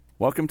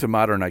Welcome to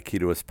Modern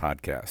Aikidoist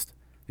Podcast.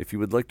 If you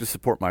would like to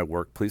support my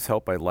work, please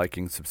help by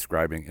liking,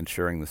 subscribing, and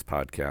sharing this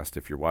podcast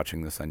if you're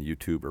watching this on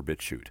YouTube or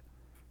BitChute.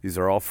 These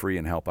are all free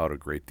and help out a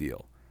great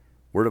deal.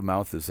 Word of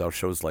mouth is how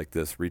shows like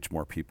this reach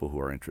more people who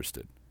are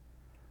interested.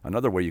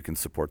 Another way you can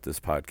support this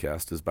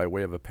podcast is by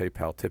way of a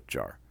PayPal tip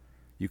jar.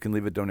 You can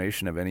leave a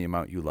donation of any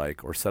amount you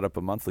like or set up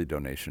a monthly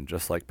donation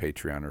just like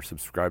Patreon or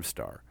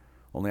Subscribestar,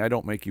 only I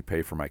don't make you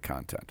pay for my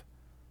content.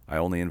 I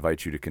only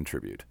invite you to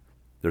contribute.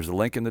 There's a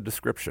link in the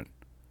description.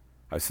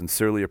 I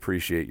sincerely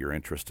appreciate your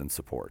interest and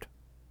support.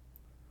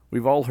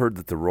 We've all heard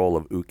that the role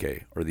of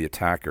uke, or the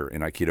attacker,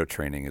 in Aikido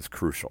training is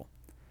crucial.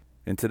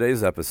 In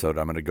today's episode,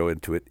 I'm going to go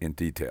into it in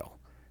detail,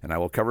 and I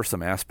will cover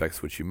some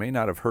aspects which you may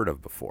not have heard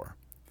of before.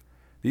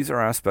 These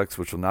are aspects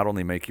which will not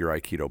only make your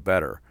Aikido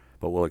better,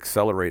 but will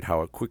accelerate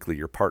how quickly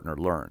your partner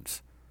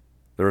learns.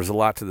 There is a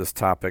lot to this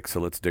topic, so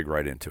let's dig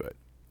right into it.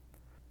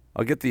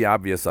 I'll get the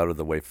obvious out of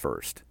the way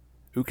first.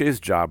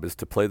 Uke's job is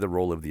to play the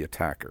role of the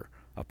attacker,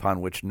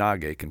 upon which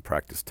Nage can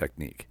practice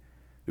technique.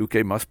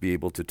 Uke must be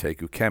able to take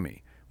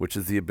ukemi, which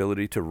is the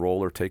ability to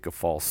roll or take a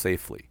fall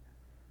safely.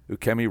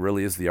 Ukemi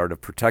really is the art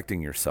of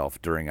protecting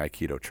yourself during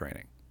Aikido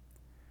training.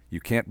 You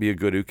can't be a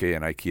good uke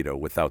in Aikido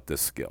without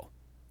this skill.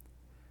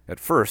 At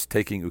first,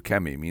 taking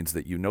ukemi means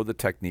that you know the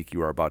technique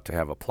you are about to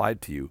have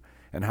applied to you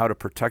and how to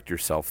protect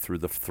yourself through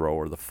the throw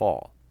or the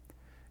fall.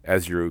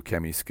 As your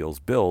ukemi skills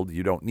build,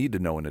 you don't need to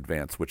know in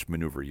advance which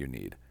maneuver you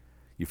need.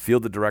 You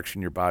feel the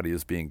direction your body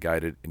is being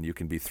guided, and you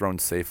can be thrown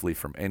safely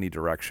from any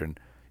direction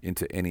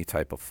into any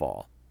type of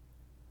fall.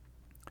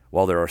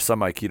 While there are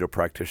some Aikido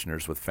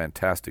practitioners with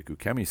fantastic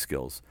ukemi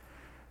skills,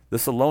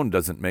 this alone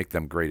doesn't make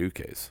them great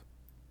ukes.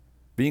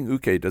 Being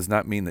uke does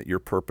not mean that your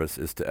purpose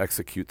is to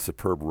execute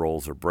superb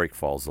rolls or break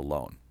falls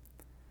alone.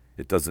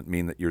 It doesn't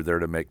mean that you're there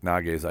to make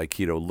Nage's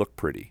Aikido look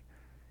pretty.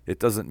 It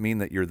doesn't mean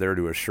that you're there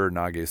to assure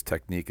Nage's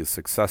technique is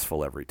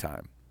successful every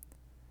time.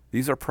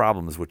 These are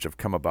problems which have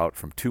come about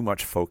from too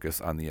much focus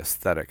on the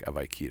aesthetic of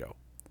Aikido.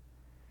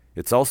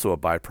 It's also a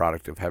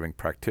byproduct of having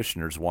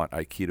practitioners want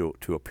Aikido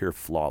to appear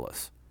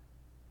flawless.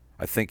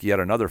 I think yet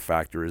another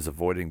factor is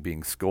avoiding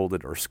being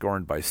scolded or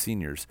scorned by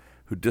seniors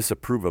who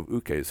disapprove of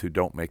ukes who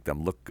don't make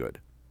them look good.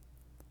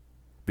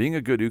 Being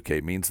a good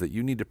uke means that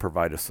you need to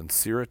provide a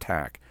sincere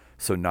attack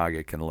so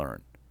Nage can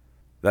learn.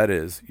 That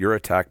is, your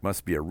attack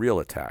must be a real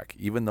attack,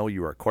 even though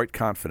you are quite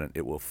confident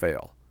it will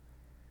fail.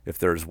 If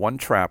there is one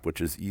trap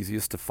which is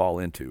easiest to fall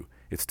into,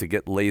 it's to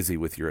get lazy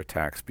with your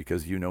attacks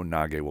because you know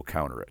Nage will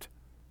counter it.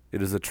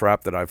 It is a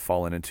trap that I've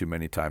fallen into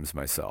many times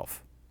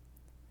myself.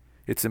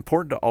 It's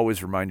important to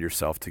always remind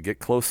yourself to get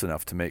close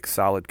enough to make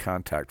solid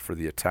contact for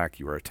the attack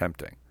you are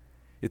attempting.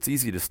 It's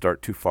easy to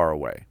start too far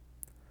away.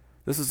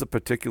 This is a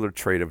particular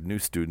trait of new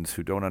students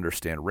who don't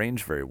understand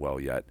range very well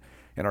yet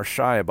and are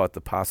shy about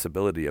the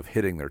possibility of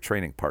hitting their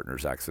training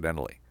partners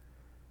accidentally.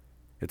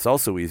 It's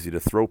also easy to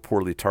throw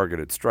poorly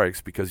targeted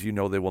strikes because you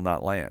know they will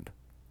not land.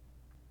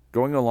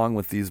 Going along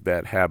with these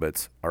bad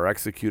habits are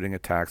executing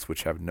attacks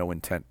which have no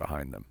intent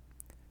behind them.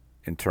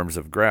 In terms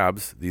of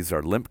grabs, these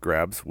are limp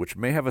grabs which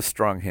may have a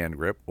strong hand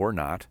grip or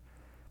not,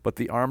 but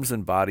the arms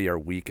and body are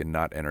weak and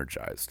not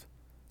energized.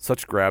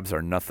 Such grabs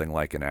are nothing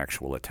like an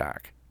actual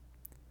attack.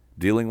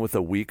 Dealing with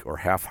a weak or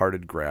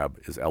half-hearted grab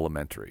is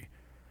elementary,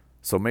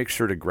 so make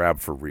sure to grab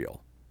for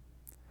real.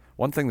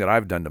 One thing that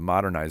I've done to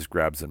modernize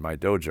grabs in my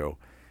dojo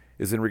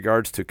is in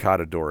regards to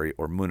katadori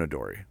or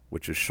munadori,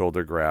 which is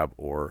shoulder grab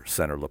or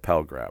center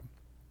lapel grab.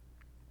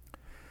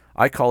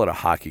 I call it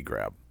a hockey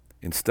grab.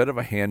 Instead of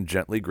a hand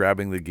gently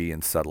grabbing the gi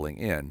and settling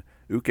in,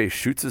 uke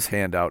shoots his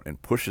hand out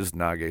and pushes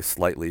Nage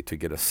slightly to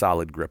get a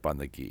solid grip on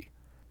the gi.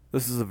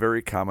 This is a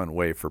very common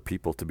way for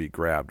people to be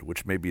grabbed,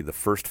 which may be the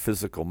first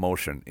physical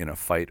motion in a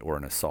fight or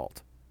an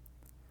assault.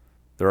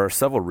 There are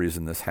several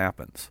reasons this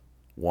happens.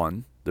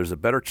 1, there's a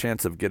better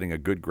chance of getting a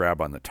good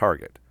grab on the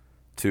target.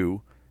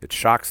 2, it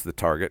shocks the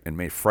target and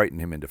may frighten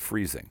him into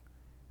freezing.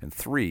 And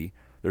 3,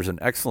 there's an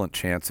excellent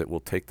chance it will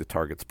take the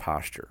target's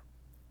posture.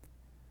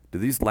 Do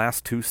these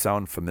last two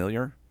sound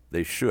familiar?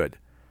 They should.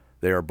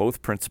 They are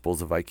both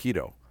principles of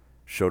Aikido.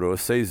 Shodo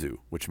Seizu,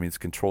 which means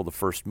control the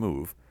first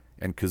move,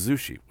 and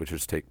Kazushi, which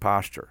is take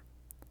posture.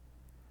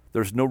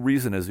 There's no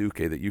reason as uke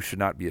that you should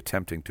not be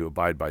attempting to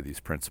abide by these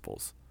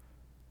principles.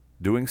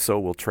 Doing so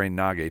will train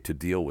Nage to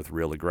deal with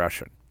real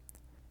aggression.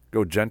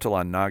 Go gentle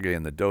on Nage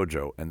in the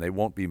dojo, and they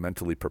won't be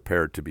mentally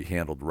prepared to be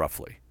handled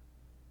roughly.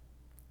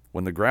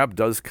 When the grab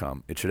does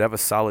come, it should have a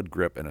solid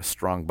grip and a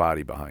strong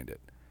body behind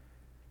it.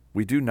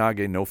 We do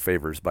Nage no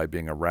favors by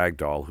being a rag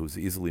doll who's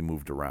easily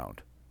moved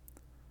around.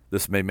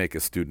 This may make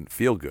a student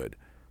feel good,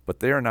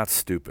 but they are not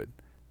stupid.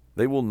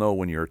 They will know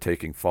when you are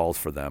taking falls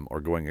for them or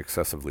going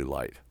excessively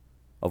light.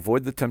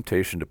 Avoid the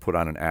temptation to put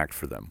on an act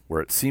for them,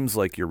 where it seems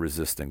like you're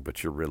resisting,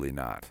 but you're really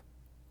not.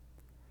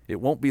 It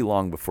won't be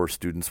long before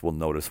students will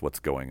notice what's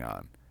going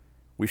on.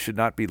 We should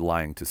not be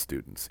lying to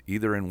students,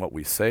 either in what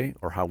we say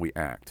or how we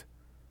act.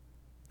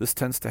 This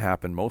tends to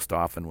happen most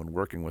often when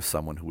working with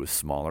someone who is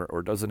smaller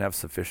or doesn't have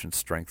sufficient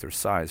strength or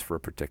size for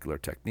a particular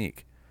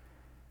technique.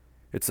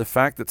 It's a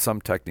fact that some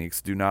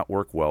techniques do not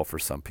work well for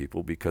some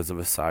people because of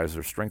a size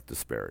or strength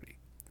disparity.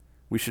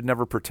 We should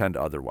never pretend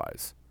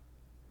otherwise.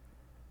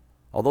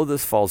 Although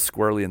this falls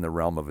squarely in the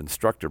realm of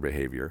instructor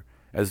behavior,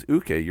 as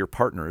uke, your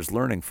partner is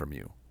learning from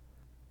you.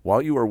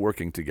 While you are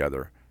working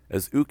together,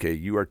 as uke,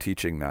 you are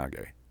teaching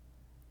nage.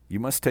 You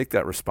must take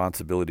that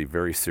responsibility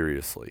very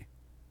seriously.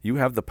 You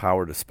have the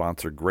power to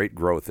sponsor great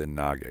growth in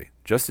nage,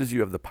 just as you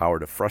have the power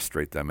to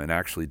frustrate them and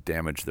actually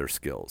damage their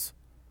skills.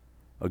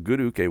 A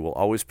good uke will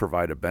always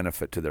provide a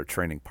benefit to their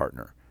training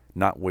partner,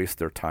 not waste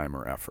their time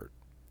or effort.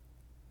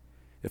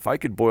 If I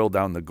could boil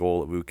down the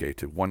goal of uke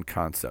to one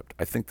concept,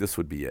 I think this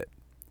would be it.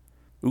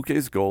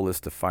 Uke's goal is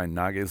to find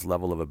nage's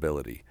level of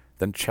ability,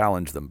 then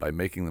challenge them by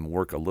making them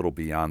work a little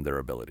beyond their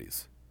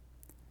abilities.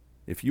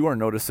 If you are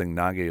noticing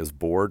nage is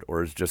bored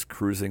or is just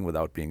cruising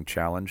without being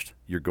challenged,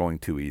 you're going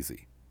too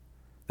easy.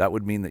 That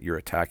would mean that you're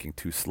attacking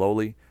too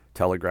slowly,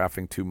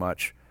 telegraphing too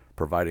much,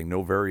 providing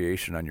no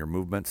variation on your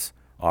movements,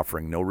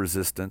 offering no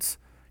resistance,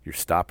 you're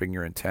stopping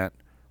your intent,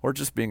 or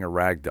just being a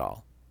rag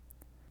doll.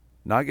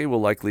 Nage will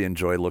likely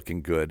enjoy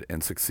looking good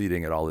and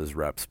succeeding at all his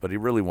reps, but he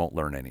really won't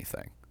learn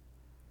anything.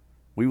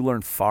 We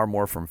learn far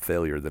more from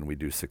failure than we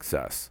do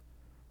success.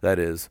 That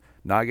is,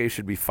 nage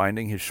should be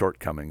finding his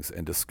shortcomings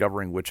and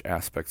discovering which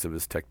aspects of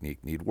his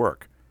technique need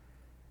work.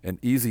 An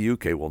easy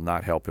uke will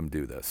not help him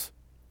do this.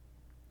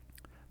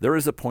 There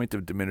is a point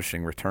of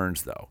diminishing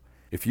returns, though.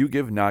 If you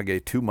give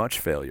nage too much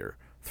failure,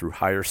 through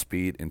higher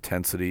speed,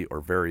 intensity, or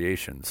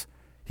variations,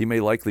 he may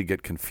likely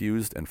get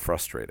confused and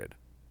frustrated.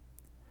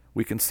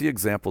 We can see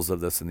examples of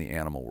this in the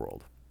animal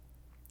world.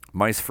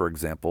 Mice, for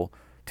example,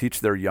 teach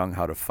their young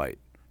how to fight,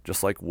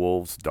 just like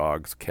wolves,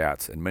 dogs,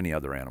 cats, and many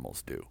other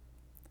animals do.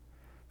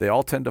 They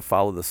all tend to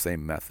follow the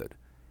same method.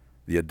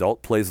 The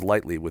adult plays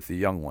lightly with the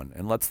young one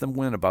and lets them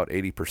win about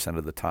 80%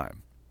 of the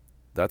time.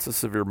 That's a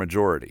severe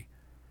majority.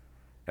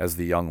 As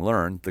the young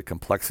learn, the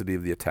complexity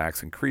of the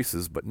attacks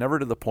increases, but never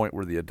to the point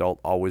where the adult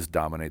always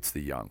dominates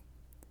the young.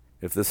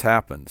 If this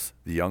happens,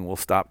 the young will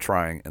stop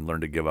trying and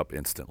learn to give up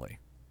instantly.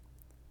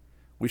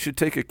 We should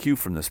take a cue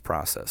from this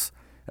process,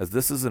 as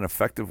this is an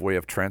effective way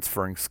of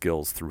transferring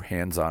skills through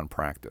hands-on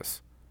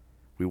practice.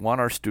 We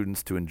want our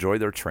students to enjoy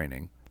their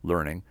training,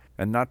 learning,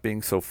 and not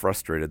being so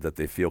frustrated that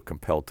they feel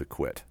compelled to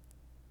quit.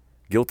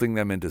 Guilting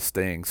them into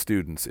staying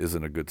students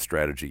isn't a good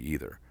strategy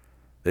either.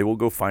 They will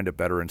go find a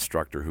better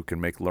instructor who can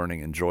make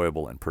learning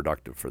enjoyable and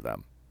productive for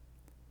them.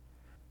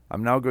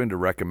 I'm now going to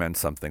recommend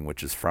something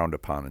which is frowned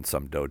upon in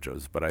some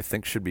dojos, but I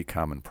think should be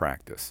common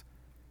practice.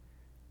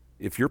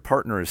 If your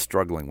partner is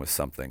struggling with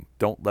something,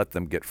 don't let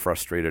them get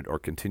frustrated or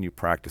continue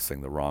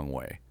practicing the wrong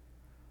way.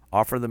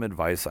 Offer them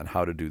advice on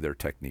how to do their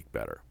technique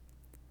better.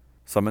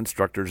 Some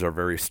instructors are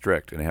very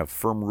strict and have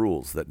firm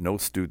rules that no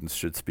students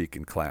should speak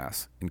in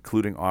class,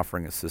 including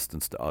offering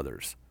assistance to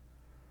others.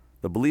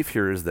 The belief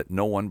here is that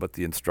no one but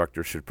the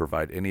instructor should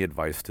provide any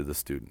advice to the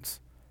students.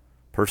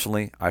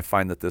 Personally, I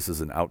find that this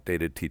is an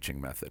outdated teaching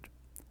method.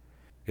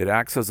 It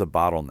acts as a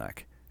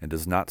bottleneck and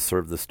does not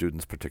serve the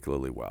students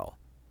particularly well.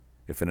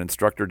 If an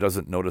instructor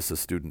doesn't notice a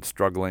student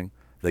struggling,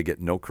 they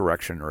get no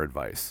correction or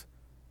advice.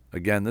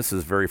 Again, this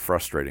is very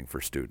frustrating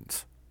for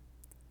students.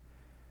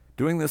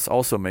 Doing this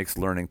also makes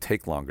learning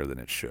take longer than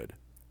it should.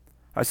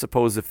 I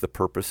suppose if the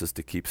purpose is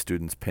to keep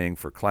students paying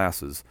for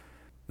classes,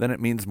 then it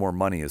means more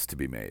money is to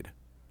be made.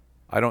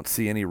 I don't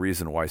see any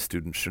reason why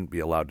students shouldn't be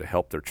allowed to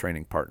help their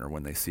training partner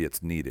when they see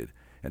it's needed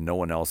and no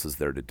one else is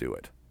there to do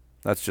it.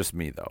 That's just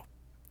me, though.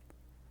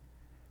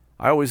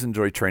 I always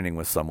enjoy training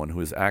with someone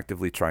who is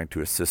actively trying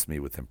to assist me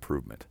with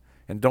improvement,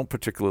 and don't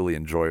particularly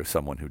enjoy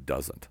someone who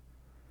doesn't.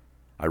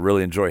 I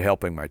really enjoy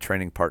helping my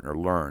training partner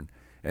learn,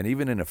 and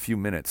even in a few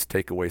minutes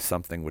take away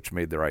something which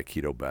made their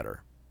Aikido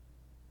better.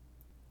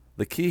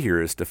 The key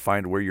here is to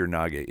find where your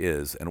nage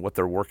is and what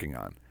they're working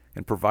on,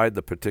 and provide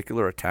the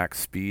particular attack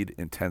speed,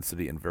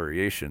 intensity, and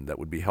variation that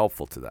would be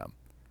helpful to them.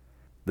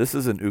 This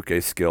is an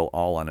uke skill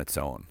all on its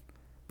own,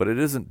 but it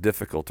isn't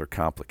difficult or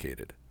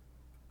complicated.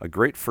 A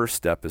great first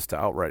step is to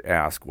outright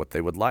ask what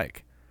they would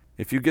like.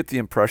 If you get the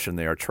impression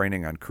they are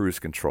training on cruise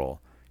control,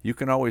 you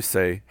can always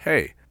say,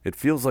 "Hey, it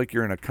feels like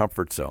you're in a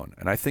comfort zone,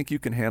 and I think you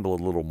can handle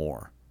a little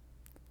more."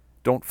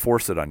 Don't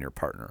force it on your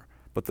partner,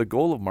 but the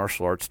goal of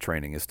martial arts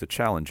training is to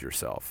challenge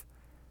yourself.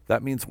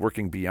 That means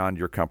working beyond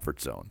your comfort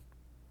zone.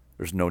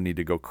 There's no need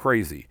to go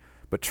crazy,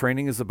 but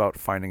training is about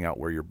finding out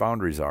where your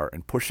boundaries are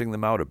and pushing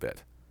them out a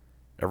bit.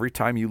 Every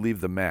time you leave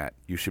the mat,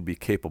 you should be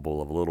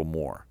capable of a little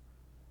more.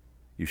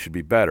 You should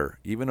be better,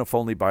 even if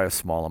only by a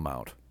small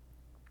amount.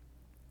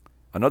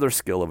 Another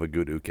skill of a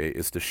good uke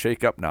is to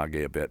shake up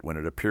nage a bit when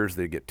it appears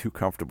they get too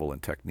comfortable in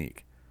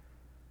technique.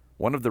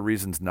 One of the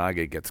reasons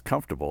nage gets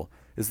comfortable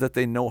is that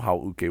they know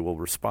how uke will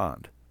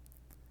respond.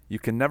 You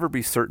can never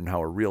be certain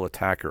how a real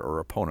attacker or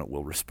opponent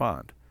will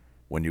respond.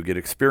 When you get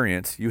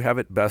experience, you have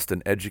at best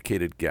an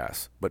educated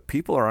guess, but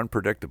people are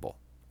unpredictable.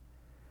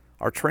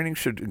 Our training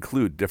should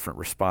include different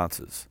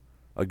responses.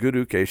 A good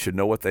uke should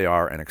know what they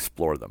are and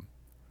explore them.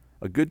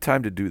 A good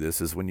time to do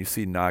this is when you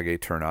see nage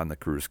turn on the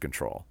cruise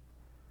control.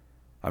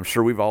 I'm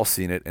sure we've all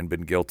seen it and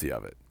been guilty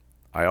of it.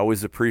 I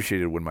always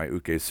appreciated when my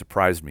ukes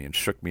surprised me and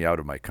shook me out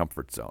of my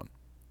comfort zone.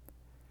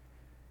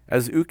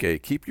 As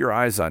uke, keep your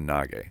eyes on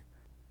nage.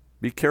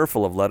 Be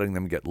careful of letting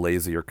them get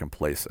lazy or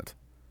complacent.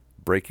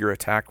 Break your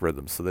attack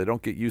rhythm so they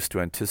don't get used to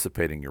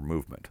anticipating your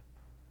movement.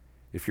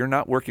 If you're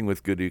not working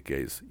with good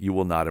ukes, you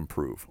will not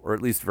improve, or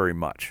at least very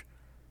much.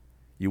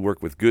 You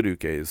work with good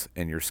ukes,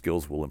 and your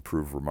skills will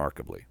improve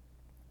remarkably.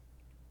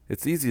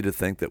 It's easy to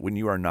think that when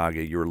you are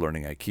nage, you are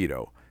learning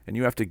Aikido, and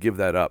you have to give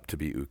that up to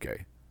be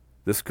uke.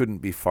 This couldn't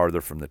be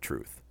farther from the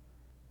truth.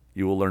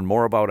 You will learn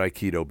more about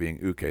Aikido being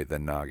uke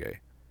than nage.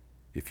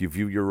 If you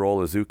view your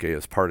role as uke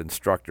as part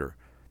instructor,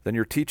 then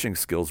your teaching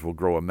skills will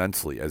grow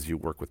immensely as you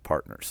work with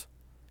partners,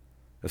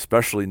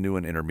 especially new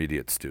and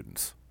intermediate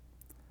students.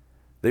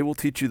 They will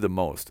teach you the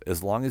most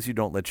as long as you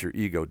don't let your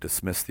ego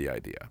dismiss the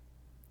idea.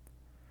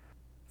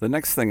 The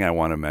next thing I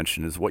want to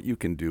mention is what you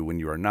can do when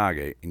you are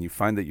nage and you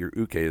find that your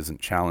uke isn't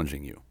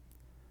challenging you.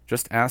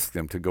 Just ask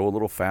them to go a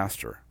little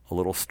faster, a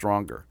little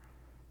stronger,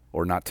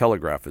 or not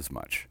telegraph as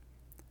much.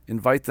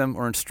 Invite them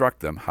or instruct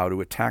them how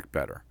to attack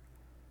better.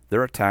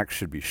 Their attacks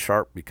should be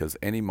sharp because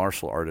any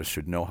martial artist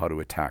should know how to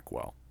attack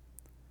well.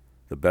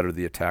 The better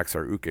the attacks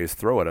our ukes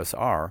throw at us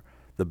are,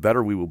 the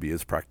better we will be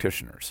as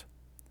practitioners.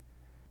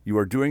 You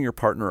are doing your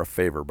partner a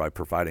favor by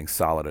providing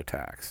solid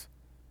attacks.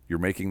 You're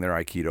making their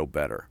Aikido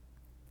better.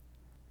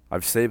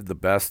 I've saved the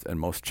best and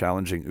most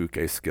challenging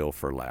uke skill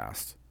for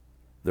last.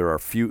 There are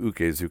few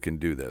ukes who can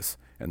do this,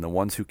 and the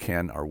ones who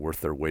can are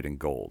worth their weight in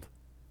gold.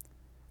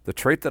 The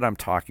trait that I'm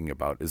talking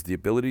about is the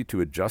ability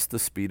to adjust the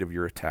speed of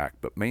your attack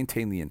but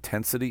maintain the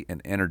intensity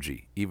and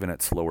energy even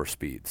at slower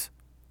speeds.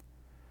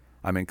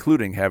 I'm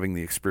including having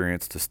the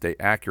experience to stay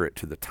accurate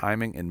to the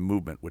timing and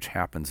movement which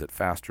happens at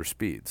faster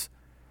speeds.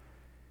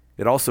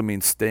 It also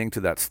means staying to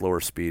that slower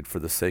speed for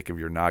the sake of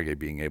your nage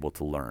being able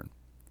to learn.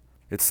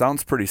 It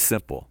sounds pretty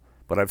simple,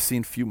 but I've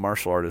seen few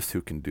martial artists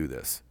who can do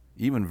this,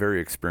 even very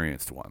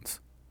experienced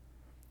ones.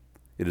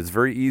 It is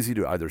very easy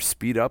to either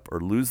speed up or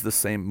lose the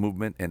same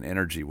movement and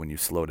energy when you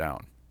slow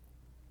down.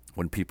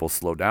 When people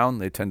slow down,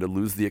 they tend to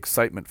lose the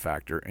excitement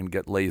factor and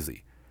get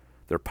lazy.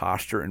 Their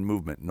posture and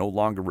movement no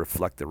longer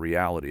reflect the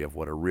reality of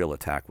what a real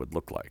attack would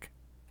look like.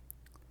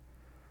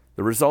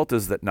 The result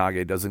is that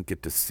nage doesn't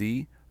get to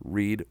see,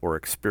 read, or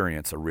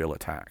experience a real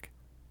attack.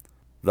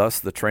 Thus,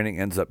 the training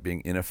ends up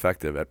being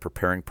ineffective at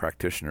preparing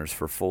practitioners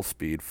for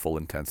full-speed,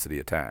 full-intensity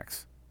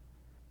attacks.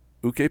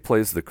 Uke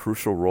plays the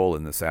crucial role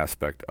in this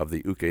aspect of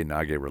the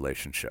uke-nage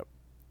relationship.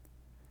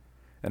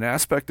 An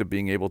aspect of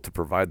being able to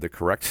provide the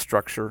correct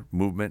structure,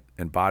 movement,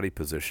 and body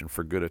position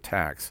for good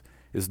attacks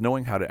is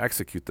knowing how to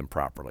execute them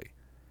properly.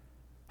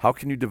 How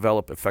can you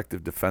develop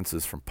effective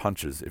defenses from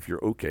punches if your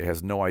uke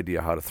has no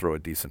idea how to throw a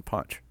decent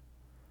punch?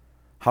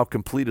 How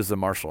complete is a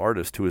martial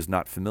artist who is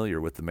not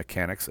familiar with the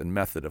mechanics and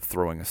method of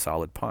throwing a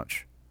solid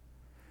punch?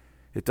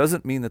 It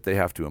doesn't mean that they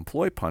have to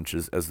employ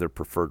punches as their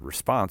preferred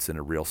response in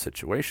a real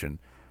situation,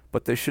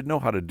 but they should know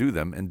how to do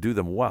them and do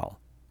them well.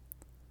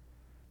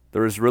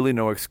 There is really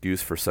no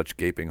excuse for such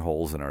gaping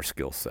holes in our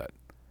skill set.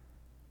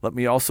 Let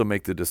me also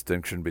make the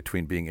distinction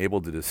between being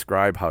able to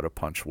describe how to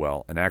punch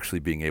well and actually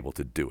being able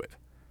to do it.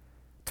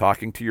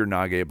 Talking to your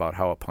nage about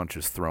how a punch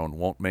is thrown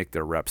won't make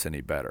their reps any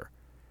better.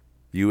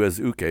 You as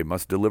uke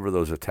must deliver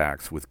those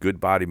attacks with good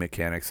body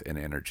mechanics and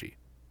energy.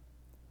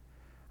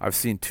 I've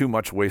seen too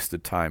much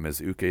wasted time as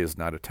uke is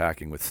not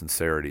attacking with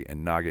sincerity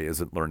and nage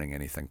isn't learning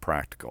anything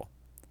practical.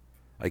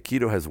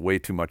 Aikido has way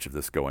too much of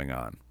this going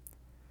on.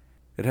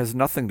 It has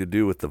nothing to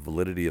do with the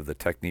validity of the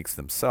techniques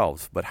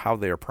themselves, but how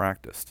they are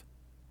practiced.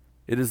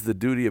 It is the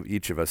duty of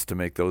each of us to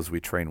make those we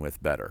train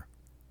with better.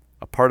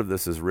 A part of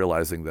this is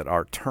realizing that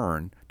our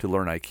turn to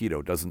learn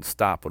Aikido doesn't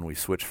stop when we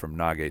switch from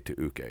nage to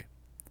uke.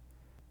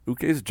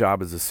 Uke's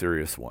job is a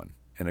serious one,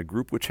 and a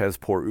group which has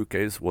poor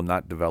ukes will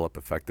not develop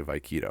effective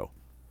Aikido.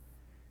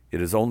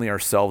 It is only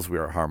ourselves we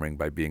are harming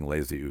by being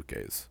lazy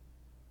ukes.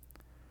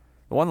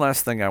 The one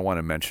last thing I want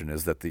to mention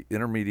is that the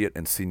intermediate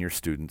and senior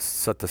students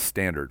set the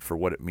standard for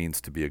what it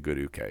means to be a good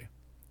uke.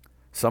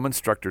 Some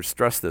instructors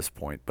stress this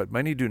point, but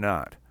many do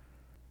not.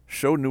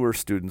 Show newer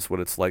students what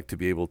it's like to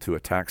be able to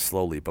attack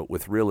slowly but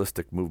with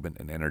realistic movement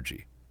and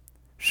energy.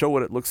 Show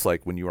what it looks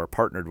like when you are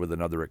partnered with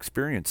another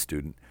experienced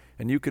student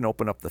and you can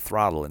open up the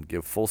throttle and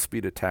give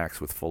full-speed attacks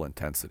with full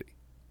intensity.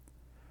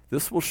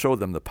 This will show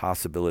them the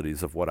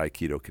possibilities of what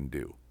Aikido can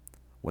do.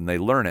 When they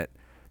learn it,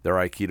 their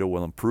Aikido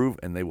will improve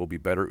and they will be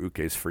better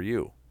ukes for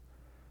you.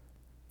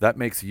 That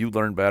makes you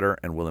learn better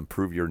and will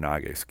improve your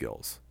nage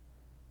skills.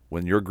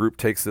 When your group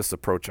takes this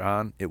approach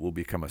on, it will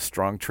become a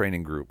strong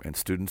training group and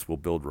students will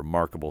build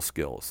remarkable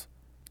skills.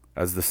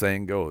 As the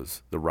saying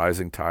goes, the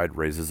rising tide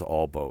raises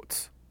all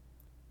boats.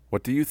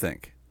 What do you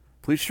think?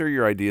 Please share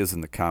your ideas in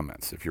the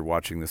comments if you're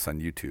watching this on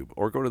YouTube,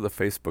 or go to the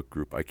Facebook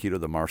group Aikido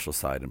the Martial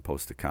Side and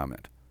post a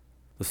comment.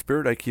 The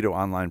Spirit Aikido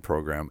online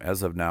program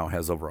as of now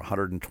has over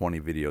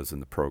 120 videos in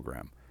the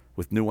program,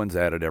 with new ones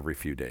added every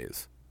few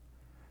days.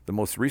 The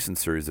most recent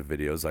series of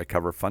videos I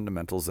cover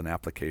fundamentals and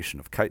application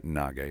of Kaiten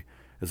Nage,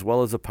 as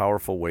well as a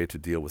powerful way to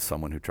deal with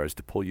someone who tries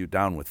to pull you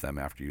down with them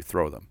after you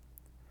throw them.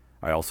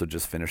 I also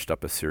just finished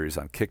up a series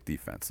on kick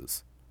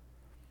defenses.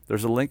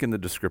 There's a link in the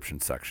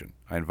description section.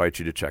 I invite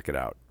you to check it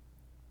out.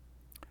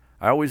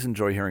 I always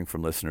enjoy hearing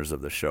from listeners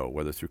of the show,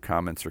 whether through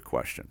comments or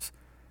questions.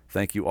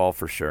 Thank you all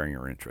for sharing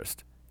your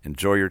interest.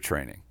 Enjoy your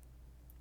training.